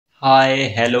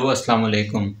Hi, hello, assalamu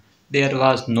alaikum. There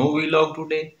was no vlog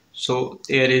today, so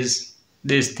there is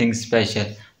this thing special.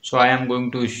 So I am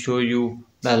going to show you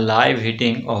the live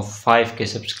hitting of 5k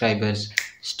subscribers.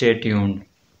 Stay tuned.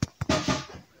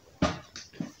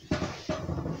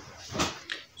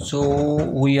 So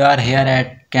we are here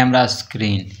at camera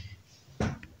screen.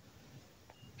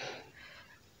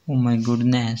 Oh my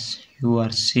goodness, you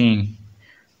are seeing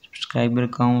subscriber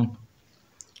count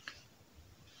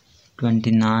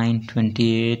 29,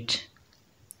 28,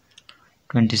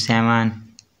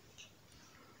 27,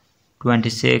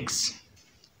 26,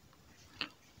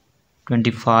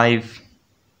 25,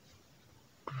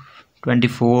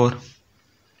 24,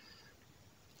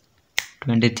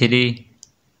 23,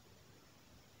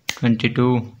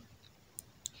 22,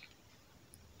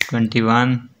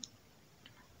 21,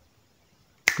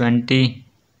 20,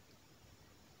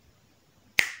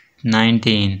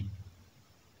 19,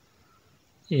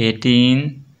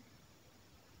 18,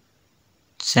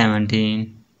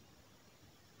 17,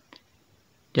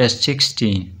 just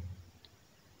 16,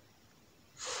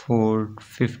 4,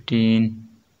 15,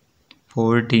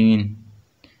 14,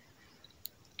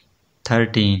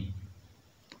 13,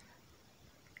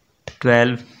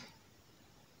 12,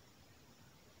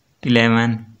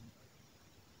 11,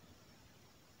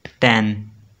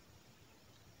 10,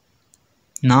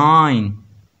 9,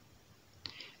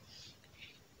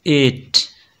 8,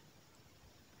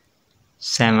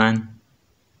 7,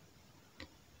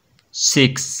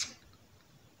 6,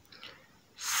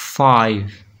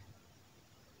 5,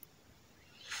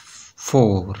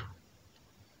 4,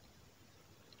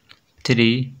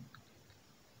 3,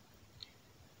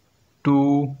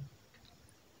 2,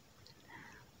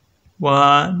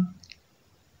 1,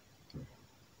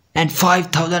 and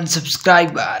 5,000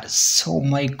 subscribers. Oh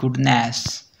my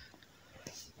goodness.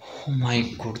 Oh my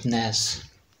goodness.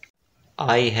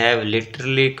 I have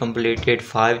literally completed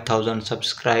 5,000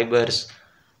 subscribers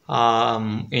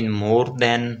in more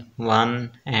than more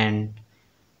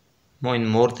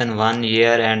than 1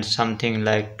 year and something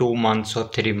like 2 months or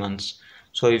 3 months.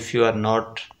 So if you are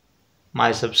not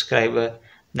my subscriber,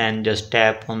 then just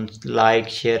tap on like,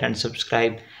 share and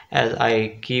subscribe, as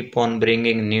I keep on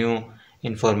bringing new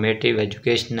informative,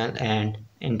 educational and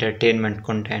entertainment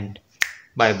content.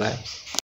 Bye bye.